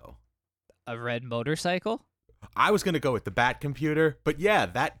thing, though. A red motorcycle? I was going to go with the Bat computer, but yeah,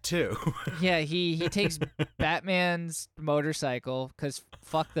 that too. Yeah, he takes Batman's motorcycle, because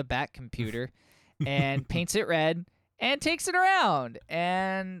fuck the Bat computer, and paints it red and takes it around.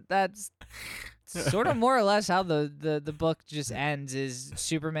 And that's sort of more or less how the book just ends, is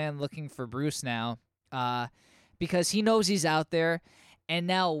Superman looking for Bruce now, because he knows he's out there. And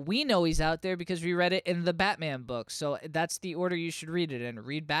now we know he's out there because we read it in the Batman book. So that's the order you should read it in.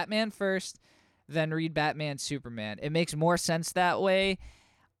 Read Batman first, then read Batman Superman. It makes more sense that way.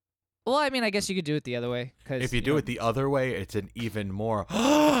 Well, I mean, I guess you could do it the other way. If you do it the other way, it's an even more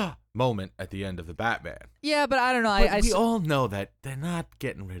moment at the end of the Batman. Yeah, but I don't know. But we all know that they're not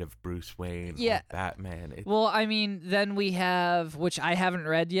getting rid of Bruce Wayne or Batman. Well, I mean, then we have, which I haven't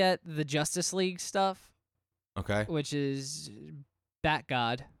read yet, the Justice League stuff. Okay. Which is Bat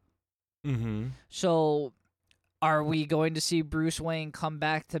God. Mm-hmm. So are we going to see Bruce Wayne come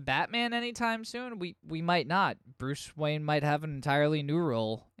back to Batman anytime soon? We might not. Bruce Wayne might have an entirely new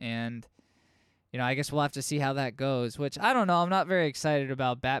role, and I guess we'll have to see how that goes, which I don't know. I'm not very excited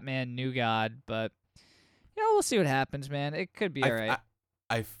about Batman New God, but we'll see what happens, man. It could be all right.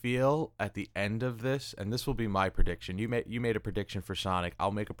 I feel at the end of this, and this will be my prediction. You made a prediction for Sonic.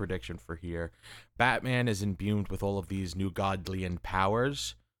 I'll make a prediction for here. Batman is imbued with all of these new Godlian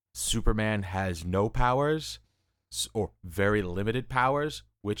powers. Superman has no powers, or very limited powers,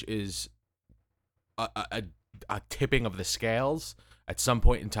 which is a tipping of the scales. At some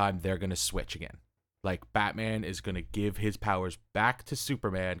point in time, they're going to switch again. Like, Batman is going to give his powers back to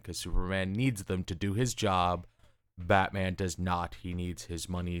Superman because Superman needs them to do his job. Batman does not. He needs his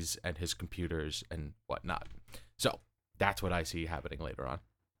monies and his computers and whatnot. So that's what I see happening later on.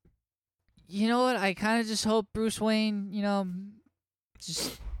 You know what? I kind of just hope Bruce Wayne,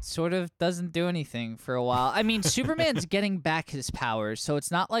 just sort of doesn't do anything for a while. I mean, Superman's getting back his powers, so it's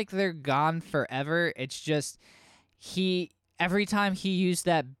not like they're gone forever. It's just every time he used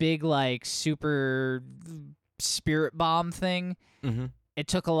that big, like, super spirit bomb thing, mm-hmm. It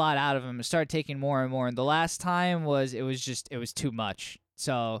took a lot out of him. It started taking more and more. And the last time it was too much.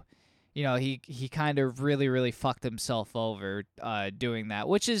 So, he kind of really, really fucked himself over doing that,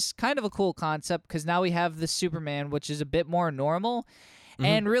 which is kind of a cool concept because now we have the Superman, which is a bit more normal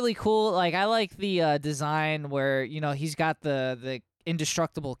and really cool. Like, I like the design where, he's got the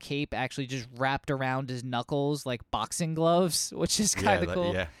indestructible cape actually just wrapped around his knuckles like boxing gloves, which is kind of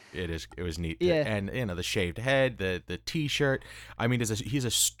cool. Yeah, it is. It was neat. Yeah. And the shaved head, the t-shirt. I mean, he's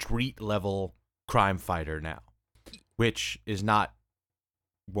a street level crime fighter now, which is not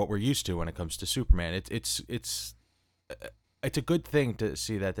what we're used to when it comes to Superman. It's a good thing to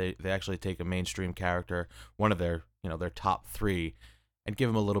see that they actually take a mainstream character, one of their top three, and give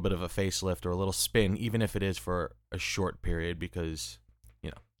him a little bit of a facelift or a little spin, even if it is for a short period, because,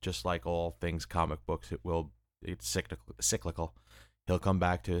 just like all things comic books, it's cyclical. He'll come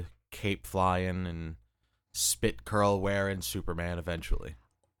back to cape flying and spit curl wearing Superman eventually.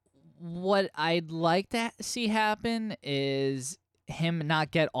 What I'd like to see happen is him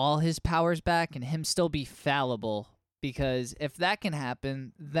not get all his powers back and him still be fallible, because if that can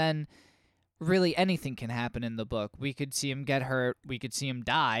happen, then really anything can happen in the book. We could see him get hurt. We could see him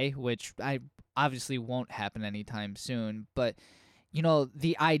die, which I obviously won't happen anytime soon. But,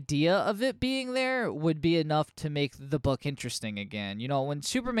 the idea of it being there would be enough to make the book interesting again. When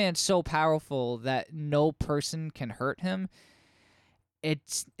Superman's so powerful that no person can hurt him,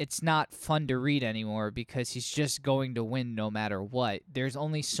 it's not fun to read anymore because he's just going to win no matter what. There's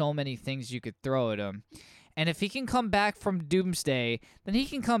only so many things you could throw at him. And if he can come back from Doomsday, then he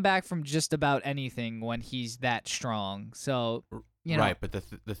can come back from just about anything when he's that strong. So, Right, but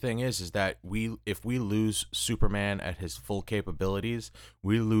the thing is that if we lose Superman at his full capabilities,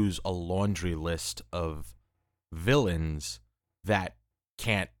 we lose a laundry list of villains that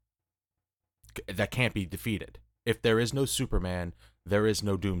can't that can't be defeated. If there is no Superman, there is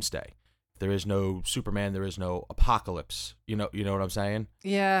no Doomsday. If there is no Superman, there is no Apocalypse. You know what I'm saying?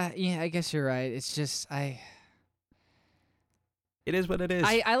 Yeah, I guess you're right. It's just It is what it is.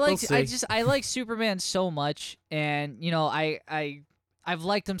 I We'll like see. I like Superman so much, and I've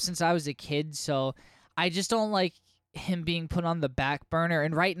liked him since I was a kid, so I just don't like him being put on the back burner.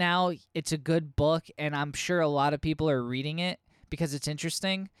 And right now, it's a good book, and I'm sure a lot of people are reading it because it's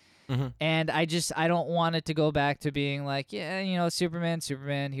interesting. Mhm. And I don't want it to go back to being like, yeah, Superman,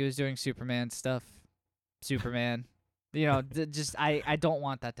 he was doing Superman stuff, Superman. Just I don't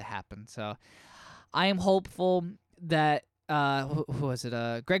want that to happen. So I am hopeful that who was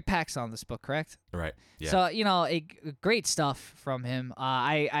it? Greg Pak's on this book, correct? Right. Yeah. So great stuff from him.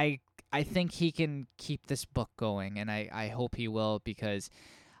 I think he can keep this book going, and I hope he will, because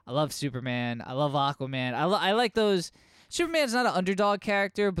I love Superman. I love Aquaman. I like those. Superman's not an underdog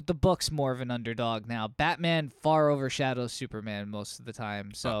character, but the book's more of an underdog now. Batman far overshadows Superman most of the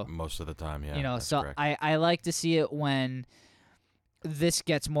time. So most of the time, yeah. That's so correct. I like to see it when this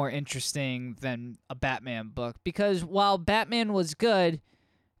gets more interesting than a Batman book, because while Batman was good,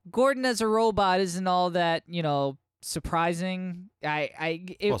 Gordon as a robot isn't all that, surprising.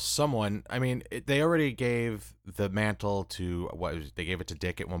 Someone. I mean, they already gave the mantle to they gave it to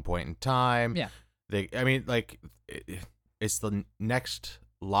Dick at one point in time. Yeah. It's the next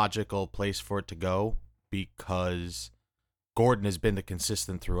logical place for it to go, because Gordon has been the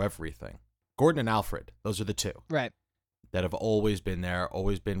consistent through everything. Gordon and Alfred, those are the two. Right. That have always been there,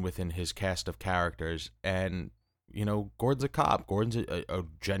 always been within his cast of characters. And, Gordon's a cop. Gordon's a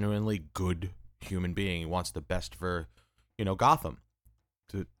genuinely good human being. He wants the best for, Gotham.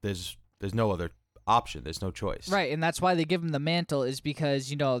 There's no other option. There's no choice. Right, and that's why they give him the mantle, is because,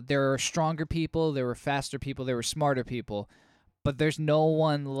 there were stronger people, there were faster people, there were smarter people. But there's no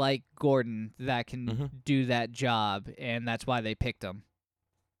one like Gordon that can do that job, and that's why they picked him.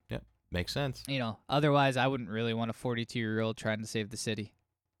 Makes sense. Otherwise I wouldn't really want a 42-year-old trying to save the city.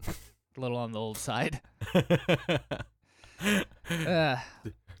 A little on the old side.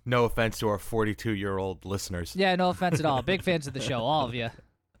 No offense to our 42-year-old listeners. Yeah, no offense at all. Big fans of the show, all of you.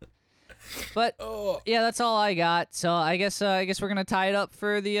 But yeah, that's all I got. So I guess we're gonna tie it up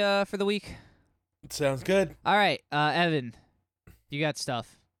for the week. Sounds good. All right, Evan, you got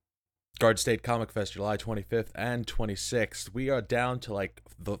stuff. Garden State Comic Fest, July 25th and 26th. We are down to like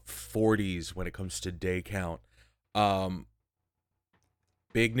the 40s when it comes to day count.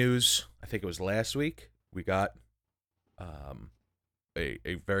 Big news, I think it was last week, we got a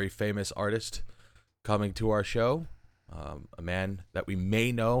very famous artist coming to our show, a man that we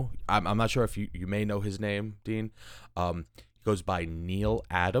may know. I'm not sure if you may know his name, Dean. He goes by Neil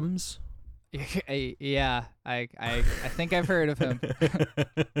Adams. Yeah, I think I've heard of him.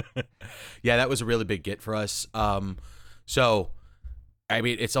 Yeah, that was a really big get for us. So, I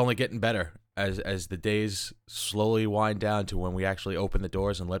mean, it's only getting better as the days slowly wind down to when we actually open the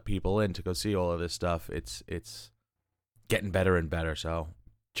doors and let people in to go see all of this stuff. It's getting better and better. So,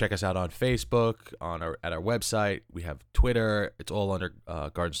 check us out on Facebook, at our website. We have Twitter. It's all under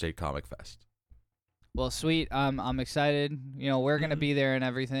Garden State Comic Fest. Well, sweet. I'm excited. We're going to be there and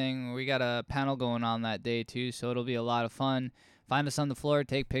everything. We got a panel going on that day, too, so it'll be a lot of fun. Find us on the floor.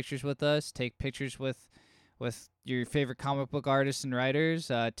 Take pictures with us. Take pictures with your favorite comic book artists and writers.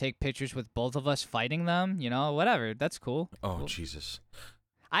 Take pictures with both of us fighting them. Whatever. That's cool. Oh, cool. Jesus.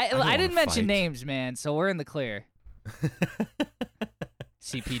 I didn't mention names, man, so we're in the clear.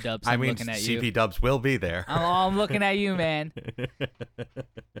 CP Dubs, I'm looking at you. CP Dubs will be there. I'm looking at you, man.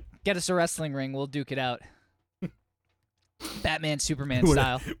 Get us a wrestling ring. We'll duke it out. Batman, Superman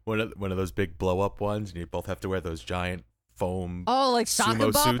style. One of those big blow-up ones, and you both have to wear those giant foam like sock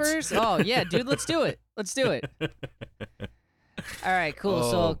and boppers? suits. Oh, yeah, dude, let's do it. Let's do it. All right, cool.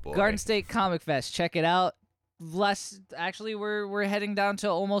 Oh, so boy. Garden State Comic Fest, check it out. Actually, we're heading down to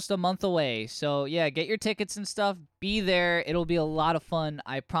almost a month away. So yeah, get your tickets and stuff. Be there. It'll be a lot of fun.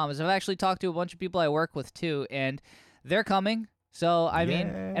 I promise. I've actually talked to a bunch of people I work with too, and they're coming. So I mean,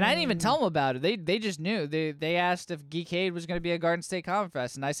 and I didn't even tell them about it. They just knew. They asked if Geekade was going to be a Garden State Comic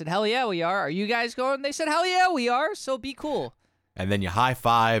Fest, and I said, hell yeah, we are. Are you guys going? They said, hell yeah, we are. So be cool. And then you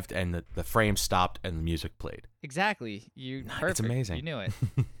high-fived, and the frame stopped, and the music played. Exactly. Perfect. It's amazing. You knew it.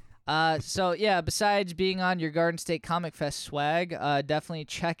 So yeah, besides being on your Garden State Comic Fest swag, definitely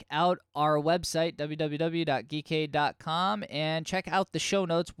check out our website, www.geekade.com, and check out the show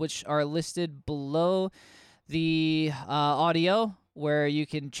notes, which are listed below the audio, where you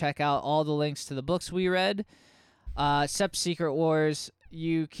can check out all the links to the books we read, except Secret Wars.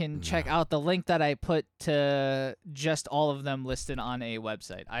 you can check out the link that I put to just all of them listed on a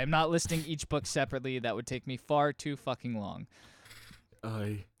website. I am not listing each book separately. That would take me far too fucking long.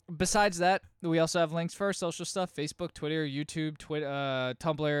 Besides that, we also have links for our social stuff: Facebook, Twitter, YouTube,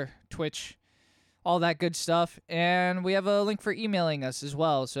 Tumblr, Twitch, all that good stuff. And we have a link for emailing us as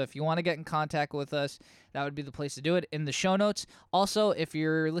well. So if you want to get in contact with us, that would be the place to do it in the show notes. Also, if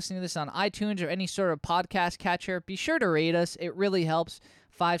you're listening to this on iTunes or any sort of podcast catcher, be sure to rate us. It really helps.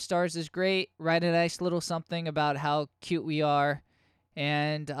 5 stars is great. Write a nice little something about how cute we are.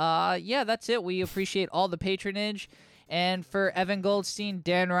 And yeah, that's it. We appreciate all the patronage. And for Evan Goldstein,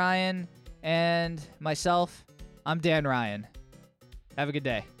 Dan Ryan, and myself, I'm Dan Ryan. Have a good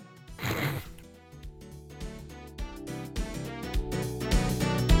day.